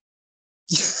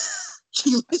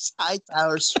 You miss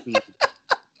Hightower speed.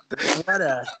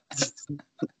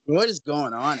 What is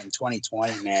going on in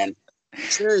 2020, man?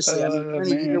 Seriously, we're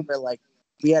in a year where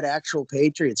we had actual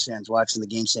Patriots fans watching the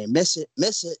game saying, miss it,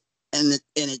 and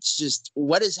it's just,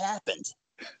 what has happened?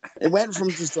 It went from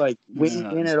just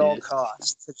win at all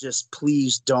costs to just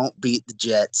please don't beat the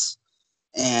Jets.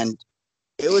 And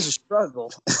it was a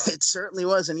struggle. It certainly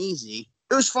wasn't easy.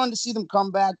 It was fun to see them come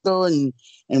back, though, and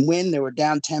win. They were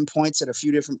down 10 points at a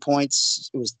few different points.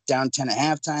 It was down 10 at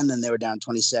halftime. Then they were down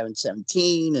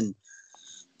 27-17. And,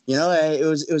 it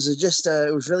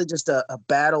was really just a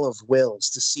battle of wills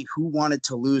to see who wanted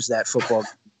to lose that football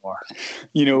game more.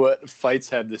 You know what? Fights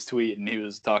had this tweet, and he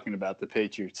was talking about the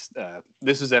Patriots.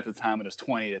 This was at the time it was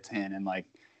 20-10, and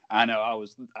I know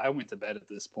I went to bed at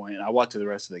this point, and I watched the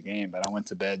rest of the game, but I went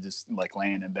to bed just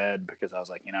laying in bed because I was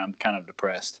like, I'm kind of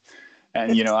depressed. And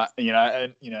I'm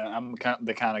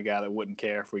the kind of guy that wouldn't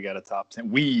care if we got a top 10.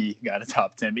 We got a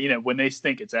top 10. But, when they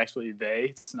stink, it's actually they.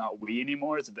 It's not we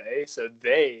anymore. It's they. So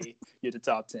they get a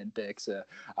top 10 pick. So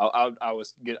I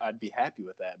was good. I'd be happy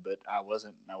with that, but I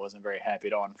wasn't very happy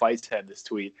at all. And Fights had this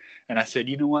tweet, and I said,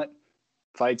 you know what,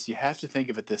 Fights, you have to think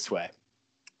of it this way.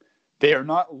 They are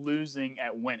not losing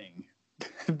at winning.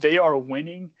 They are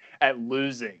winning at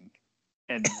losing.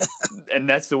 And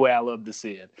that's the way I love to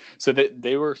see it. So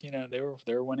they were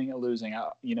winning at losing.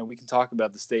 We can talk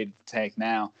about the state of the tank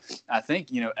now. I think,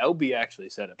 LB actually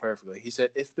said it perfectly. He said,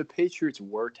 if the Patriots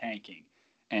were tanking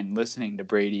and listening to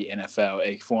Brady NFL,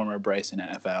 a former Bryson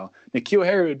NFL, N'Keal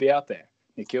Harry would be out there.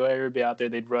 N'Keal Harry would be out there.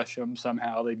 They'd rush him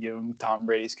somehow. They'd give him Tom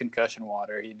Brady's concussion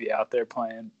water. He'd be out there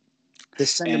playing. They're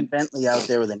sending Bentley out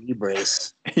there with a knee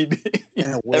brace.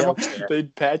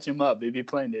 They'd patch him up. They'd be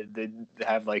playing. They'd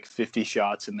have 50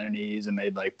 shots in their knees, and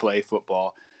they'd play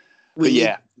football.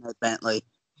 Bentley,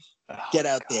 get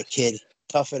out there, kid.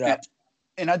 Tough it up.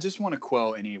 And I just want to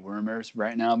quell any rumors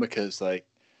right now because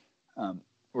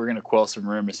quell some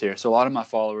rumors here. So a lot of my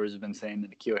followers have been saying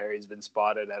that N'Keal Harry's been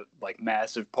spotted at like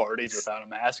massive parties without a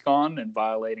mask on and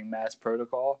violating mask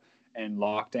protocol and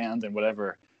lockdowns and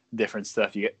whatever different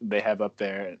stuff they have up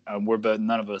there.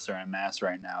 None of us are in masks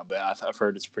right now, but I've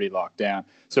heard it's pretty locked down.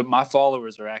 So my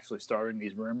followers are actually starting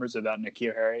these rumors about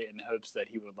N'Keal Harry in hopes that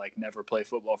he would like never play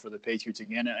football for the Patriots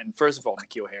again. And first of all,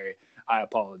 N'Keal Harry, I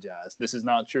apologize. This is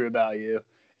not true about you.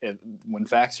 When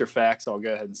facts are facts, I'll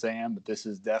go ahead and say them, but this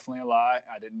is definitely a lie.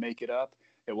 I didn't make it up.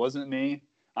 It wasn't me.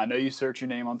 I know you search your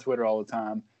name on Twitter all the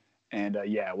time, and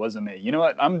yeah, it wasn't me. You know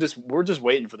what? We're just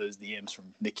waiting for those DMs from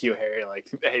N'Keal Hey,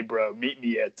 like, hey, bro, meet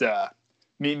me at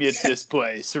this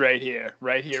place right here,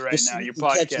 right now. Your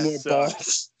podcast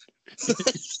sucks.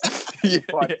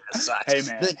 Hey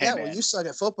man, well, you suck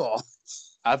at football.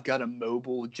 I've got a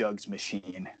mobile jugs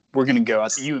machine. We're going to go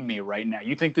out, you and me right now.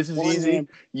 You think this is easy? Man.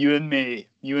 You and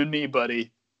me,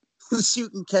 buddy. You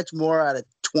can catch more out of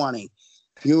 20.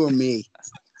 You and me.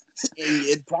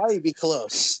 It'd probably be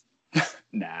close.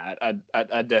 Nah,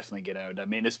 I'd definitely get out. I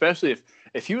mean, especially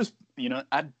if he was,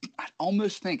 I'd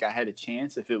almost think I had a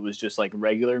chance if it was just like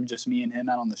regular, just me and him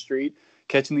out on the street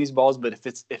catching these balls. But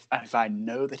if I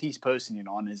know that he's posting it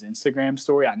on his Instagram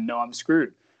story, I know I'm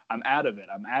screwed. I'm out of it.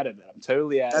 I'm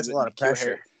totally out of it. That's a lot of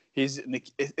pressure.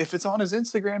 If it's on his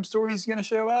Instagram story, he's going to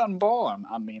show out and ball.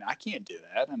 I mean, I can't do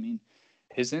that. I mean,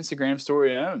 his Instagram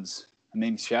story owns. I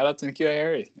mean, shout out to N'Keal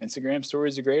Harry. Instagram story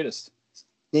is the greatest.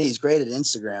 Yeah, he's great at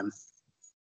Instagram.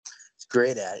 He's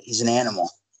great at it. He's an animal.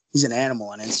 He's an animal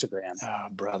on Instagram. Oh,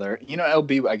 brother.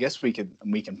 LB, I guess we can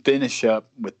finish up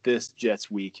with this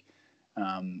Jets week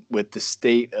with the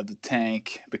state of the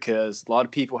tank, because a lot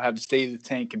of people have the state of the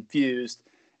tank confused.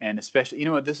 And especially,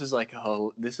 this is I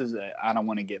don't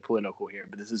want to get political here,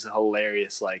 but this is a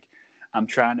hilarious, like, I'm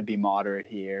trying to be moderate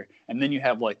here. And then you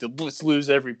have like let's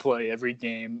lose every play, every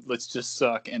game, let's just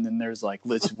suck. And then there's like,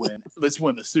 let's win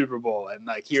the Super Bowl. And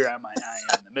like, here I am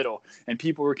in the middle. And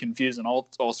people were confusing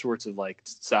all sorts of like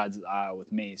sides of the aisle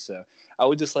with me. So I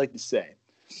would just like to say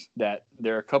that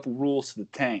there are a couple rules to the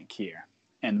tank here.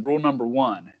 And rule number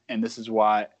one, and this is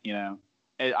why,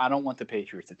 I don't want the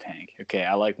Patriots to tank. Okay,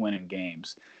 I like winning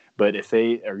games. But if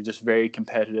they are just very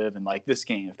competitive and like this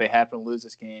game, if they happen to lose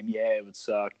this game, yeah, it would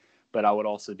suck. But I would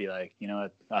also be like,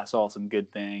 I saw some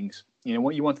good things. You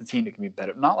want the team to be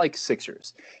better. Not like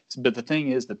Sixers. But the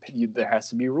thing is, there has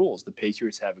to be rules. The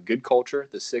Patriots have a good culture.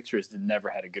 The Sixers never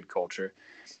had a good culture.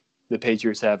 The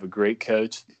Patriots have a great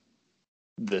coach.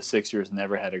 The Sixers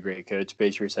never had a great coach.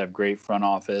 Patriots have great front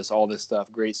office, all this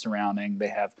stuff, great surrounding. They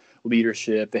have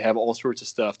leadership. They have all sorts of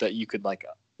stuff that you could like.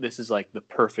 This is like the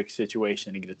perfect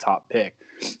situation to get a top pick,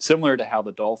 similar to how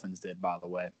the Dolphins did, by the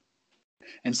way.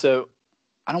 And so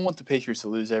I don't want the Patriots to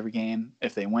lose every game.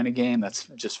 If they win a game, that's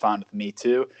just fine with me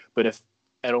too. But if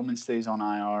Edelman stays on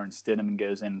IR and Stidham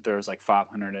goes in and throws like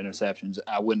 500 interceptions,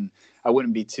 I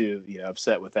wouldn't be too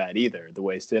upset with that either, the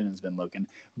way Stidham's been looking.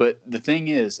 But the thing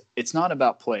is, it's not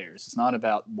about players. It's not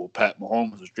about, well, Pat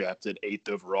Mahomes was drafted 8th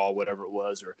overall, whatever it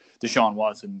was, or Deshaun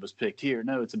Watson was picked here.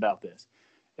 No, it's about this.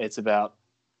 It's about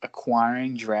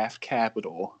acquiring draft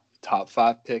capital, top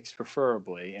 5 picks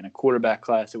preferably, in a quarterback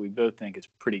class that we both think is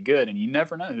pretty good. And you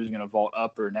never know who's going to vault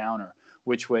up or down or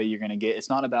which way you're going to get. It's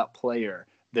not about player.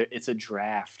 It's a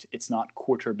draft. It's not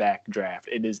quarterback draft.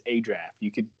 It is a draft.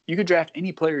 You could draft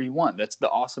any player you want. That's the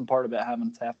awesome part about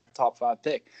having a top 5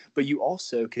 pick. But you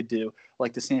also could do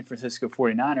like the San Francisco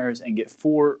 49ers and get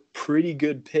 4 pretty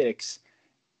good picks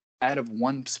out of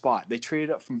one spot. They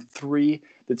traded up from 3.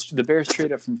 The Bears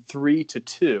traded up from 3 to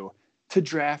 2 to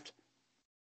draft.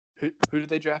 Who did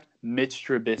they draft? Mitch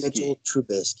Trubisky. Mitchell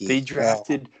Trubisky. They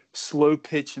drafted slow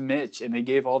pitch Mitch, and they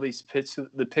gave all these picks to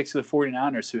the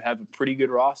 49ers, who have a pretty good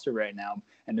roster right now,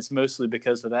 and it's mostly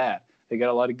because of that. They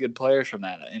got a lot of good players from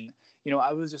that. And,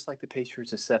 I was just like the Patriots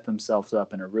to set themselves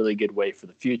up in a really good way for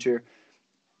the future.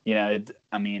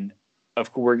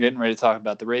 Of course, we're getting ready to talk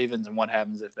about the Ravens and what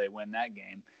happens if they win that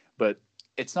game, but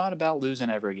it's not about losing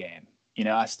every game.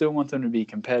 I still want them to be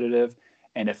competitive.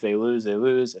 And if they lose, they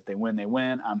lose. If they win, they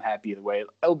win. I'm happy either way.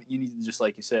 You need to, just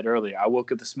like you said earlier, I woke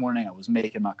up this morning. I was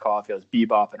making my coffee. I was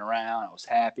bebopping around. I was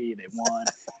happy. They won.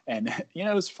 And,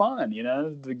 it was fun,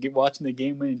 watching the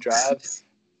game-winning drive.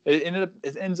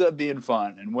 It ends up being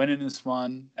fun. And winning is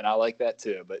fun, and I like that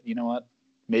too. But you know what?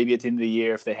 Maybe at the end of the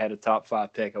year, if they had a top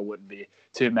 5 pick, I wouldn't be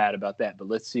too mad about that. But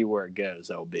let's see where it goes,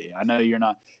 LB. I know you're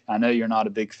not a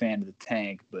big fan of the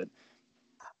tank, but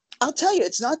I'll tell you,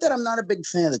 it's not that I'm not a big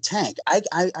fan of the tank. I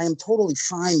am totally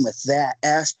fine with that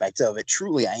aspect of it.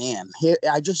 Truly, I am.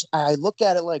 I look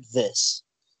at it like this.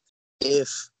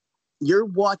 If you're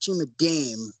watching the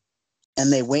game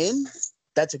and they win,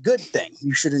 That's a good thing.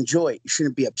 You should enjoy it. You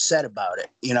shouldn't be upset about it.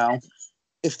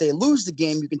 If they lose the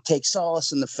game, you can take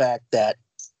solace in the fact that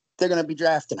they're going to be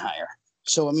drafting higher.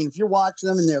 So, I mean, if you're watching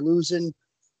them and they're losing,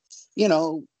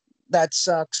 that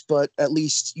sucks, but at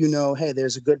least, hey,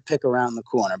 there's a good pick around the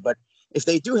corner. But if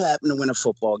they do happen to win a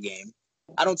football game,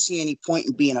 I don't see any point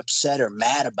in being upset or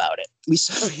mad about it. We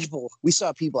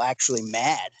saw people actually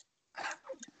mad,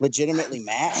 legitimately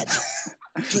mad.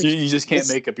 You just can't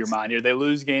make up your mind here. They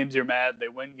lose games, you're mad. They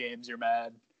win games, you're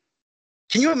mad.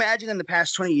 Can you imagine in the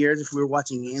past 20 years if we were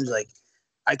watching games like,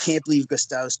 I can't believe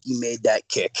Gostowski made that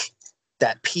kick,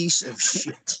 that piece of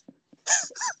shit.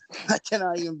 I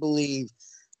cannot even believe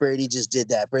Brady just did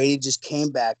that. Brady just came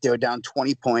back. They were down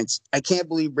 20 points. I can't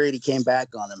believe Brady came back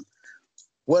on them.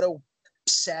 What a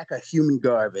sack of human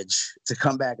garbage to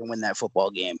come back and win that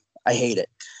football game. I hate it.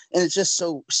 And it's just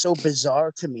so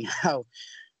bizarre to me how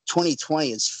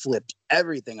 2020 has flipped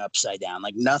everything upside down.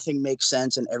 Like nothing makes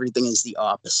sense and everything is the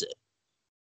opposite.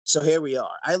 So here we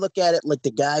are. I look at it like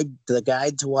the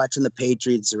guide to watching the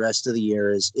Patriots the rest of the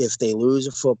year is if they lose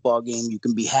a football game, you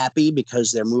can be happy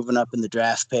because they're moving up in the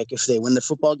draft pick. If they win the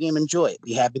football game, enjoy it.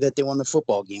 Be happy that they won the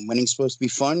football game. Winning's supposed to be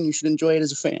fun. You should enjoy it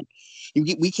as a fan.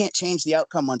 We can't change the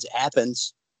outcome once it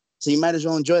happens. So you might as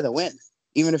well enjoy the win,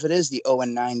 even if it is the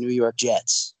 0-9 New York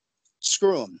Jets.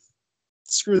 Screw them.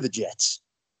 Screw the Jets.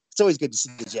 It's always good to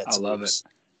see the Jets. I love it.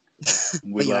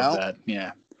 We love that.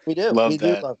 Yeah. We do. Love we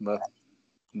that. do love that.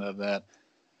 Love that.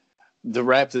 To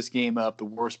wrap this game up, the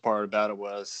worst part about it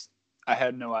was I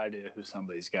had no idea who some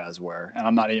of these guys were, and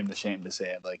I'm not even ashamed to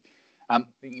say it. Like,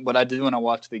 what I do when I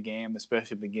watch the game,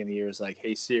 especially at the beginning of the year, is like,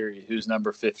 "Hey Siri, who's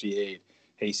number 58?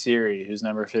 Hey Siri, who's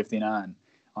number 59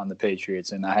 on the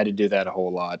Patriots?" And I had to do that a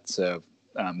whole lot. So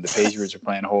the Patriots are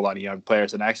playing a whole lot of young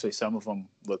players, and actually some of them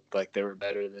looked like they were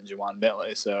better than Juwan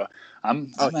Bentley. So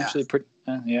I'm actually pretty.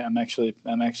 I'm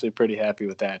actually pretty happy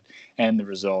with that and the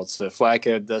results. So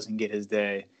Flacco doesn't get his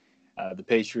day. The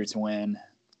Patriots win.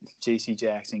 J.C.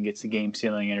 Jackson gets the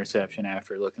game-sealing interception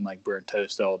after looking like burnt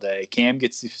toast all day. Cam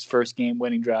gets his first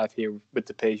game-winning drive here with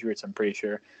the Patriots, I'm pretty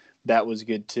sure. That was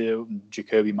good, too.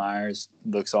 Jacoby Myers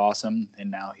looks awesome, and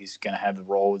now he's going to have the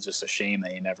role. It's just a shame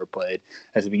that he never played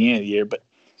at the beginning of the year. But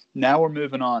now we're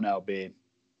moving on, LB.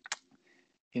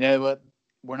 You know what?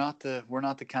 We're not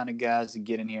the kind of guys that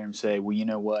get in here and say, well, you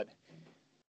know what?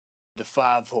 The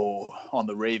 5-hole on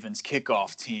the Ravens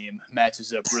kickoff team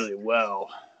matches up really well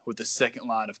with the second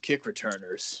line of kick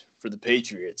returners for the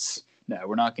Patriots. No,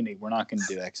 we're not gonna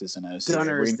do X's and O's.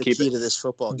 Gunner is the key to this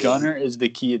football game. Gunner is the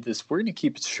key to this. We're gonna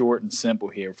keep it short and simple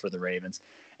here for the Ravens.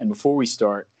 And before we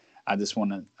start, I just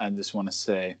want to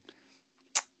say,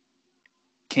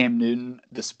 Cam Newton,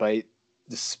 despite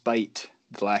the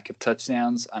lack of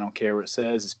touchdowns, I don't care what it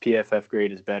says, his PFF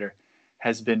grade is better,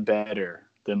 has been better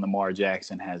than Lamar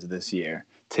Jackson has this year.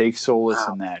 Take solace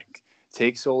in that.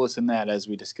 Take solace in that as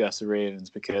we discuss the Ravens,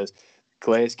 because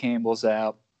Calais Campbell's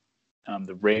out.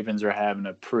 The Ravens are having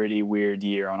a pretty weird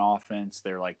year on offense.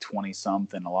 They're like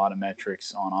 20-something. A lot of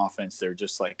metrics on offense. They're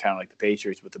just like kind of like the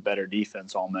Patriots with a better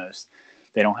defense almost.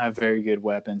 They don't have very good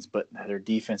weapons, but their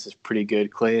defense is pretty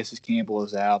good. Calais Campbell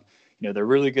is out. They're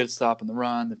really good at stopping the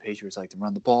run. The Patriots like to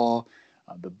run the ball.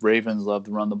 The Ravens love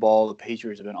to run the ball. The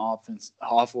Patriots have been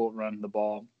awful at running the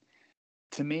ball.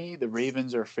 To me, the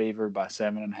Ravens are favored by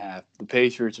 7.5. The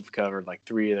Patriots have covered like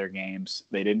 3 of their games.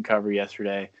 They didn't cover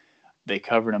yesterday. They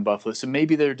covered in Buffalo, so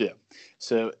maybe they're due.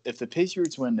 So if the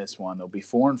Patriots win this one, they'll be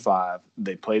 4-5.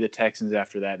 They play the Texans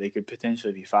after that. They could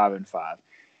potentially be 5-5.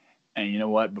 And you know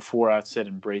what? Before I said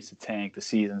embrace the tank, the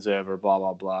season's over, blah,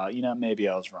 blah, blah. Maybe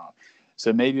I was wrong.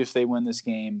 So maybe if they win this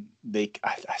game,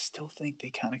 I still think they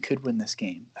kind of could win this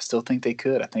game. I still think they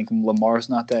could. I think Lamar's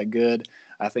not that good.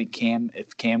 I think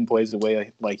if Cam plays the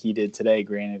way like he did today,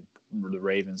 granted the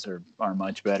Ravens are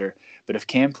much better. But if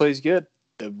Cam plays good,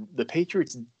 the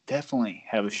Patriots definitely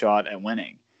have a shot at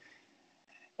winning.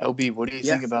 LB, what do you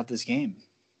think about this game?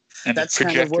 And that's the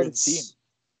trajectory kind of of the team.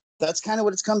 That's kind of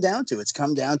what it's come down to. It's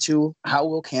come down to how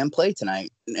will Cam play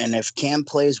tonight. And if Cam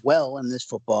plays well in this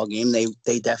football game,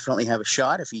 they definitely have a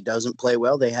shot. If he doesn't play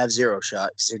well, they have zero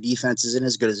shot because their defense isn't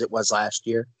as good as it was last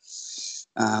year.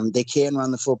 They can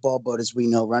run the football, but as we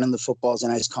know, running the football is a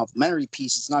nice complementary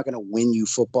piece. It's not going to win you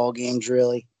football games,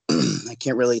 really. I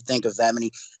can't really think of that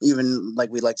many. Even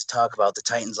like we like to talk about the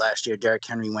Titans last year, Derrick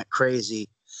Henry went crazy.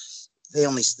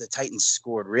 The Titans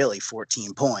scored really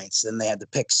 14 points. Then they had the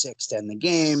pick 6 to end the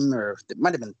game, or it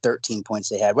might have been 13 points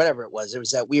they had, whatever it was. It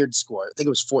was that weird score. I think it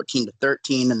was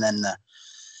 14-13. And then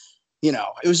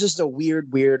it was just a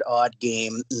weird, odd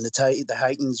game. And the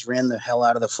Titans ran the hell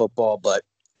out of the football, but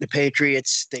the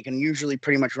Patriots, they can usually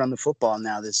pretty much run the football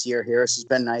now this year. Harris has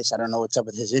been nice. I don't know what's up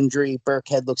with his injury.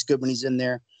 Burkhead looks good when he's in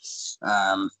there.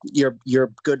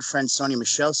 Your good friend Sony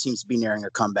Michel seems to be nearing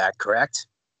a comeback, correct?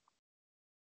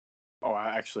 Oh,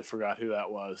 I actually forgot who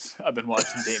that was. I've been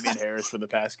watching Damian Harris for the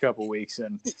past couple weeks,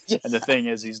 and the thing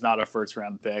is, he's not a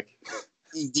first-round pick.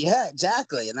 Yeah,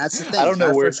 exactly, and that's the thing. I don't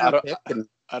know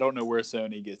where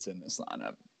Sony gets in this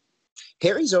lineup.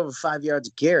 Harry's over 5 yards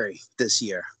of carry this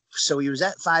year. So he was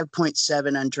at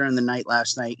 5.7 entering the night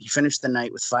last night. He finished the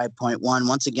night with 5.1.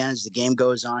 Once again, as the game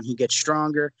goes on, he gets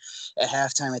stronger. At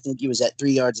halftime, I think he was at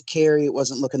 3 yards of carry. It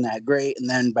wasn't looking that great. And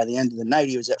then by the end of the night,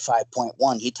 he was at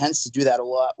 5.1. He tends to do that a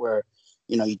lot where,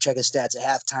 you check his stats at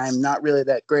halftime, not really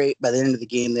that great. By the end of the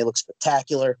game, they look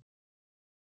spectacular.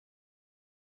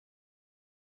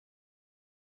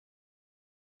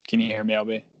 Can you hear me,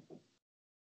 LB?